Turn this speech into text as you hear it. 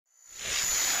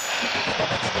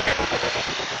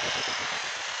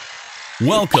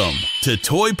Welcome to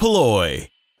toy-polloi.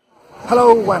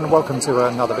 Hello and welcome to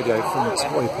another video from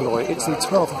toy-polloi. It's the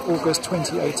 12th of August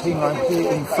 2018 and I'm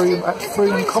here in Frome at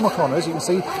Frome Comic Con. As you can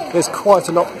see, there's quite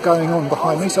a lot going on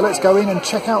behind me, so let's go in and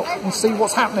check out and see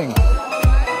what's happening.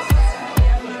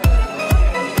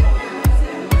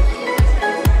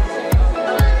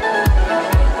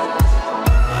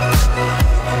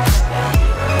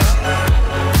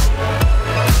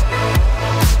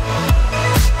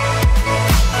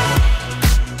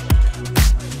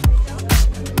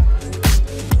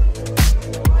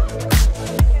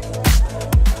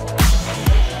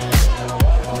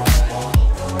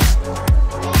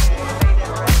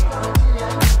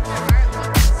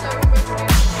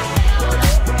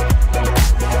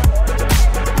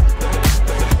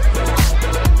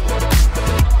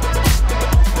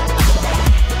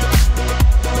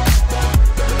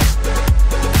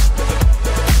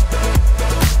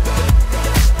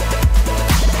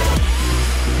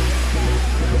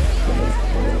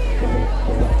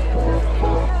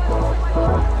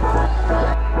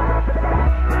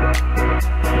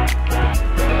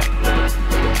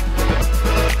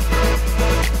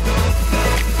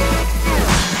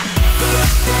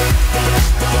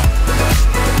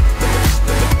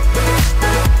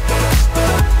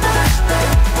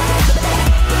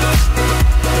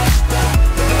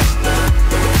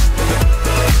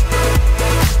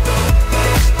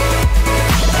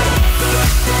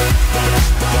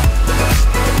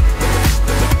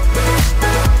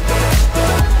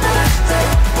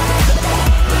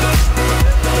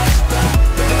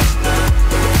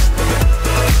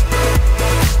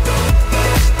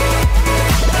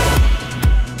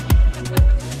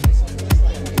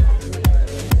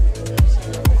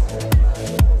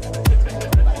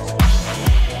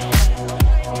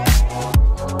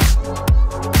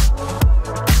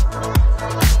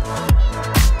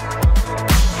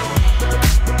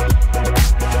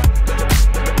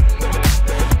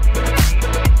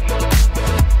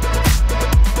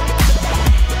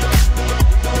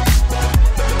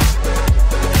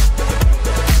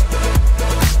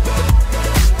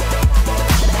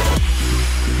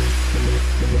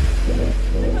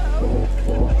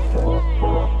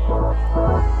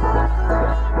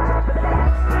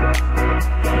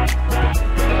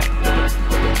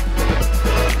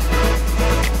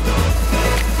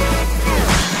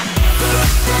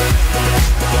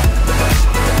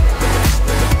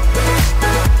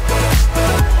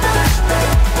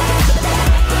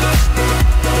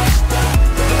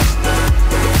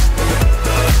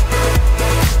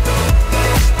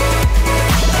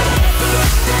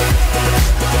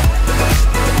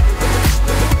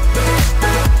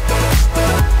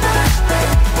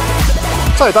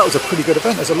 So that was a pretty good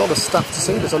event. There's a lot of stuff to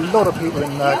see. There's a lot of people in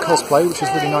cosplay, which is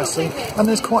really nice to see. And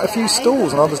there's quite a few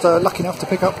stalls, and I was lucky enough to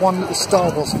pick up one little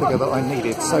Star Wars figure that I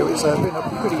needed. So it's been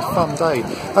a pretty fun day.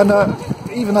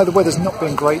 And even though the weather's not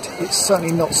been great, it's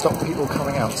certainly not stopped people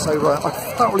coming out. So I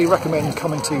thoroughly recommend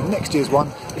coming to next year's one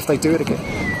if they do it again.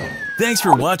 Thanks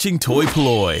for watching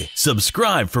toy-polloi.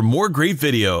 Subscribe for more great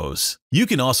videos. You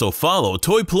can also follow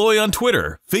toy-polloi on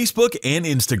Twitter, Facebook, and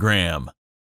Instagram.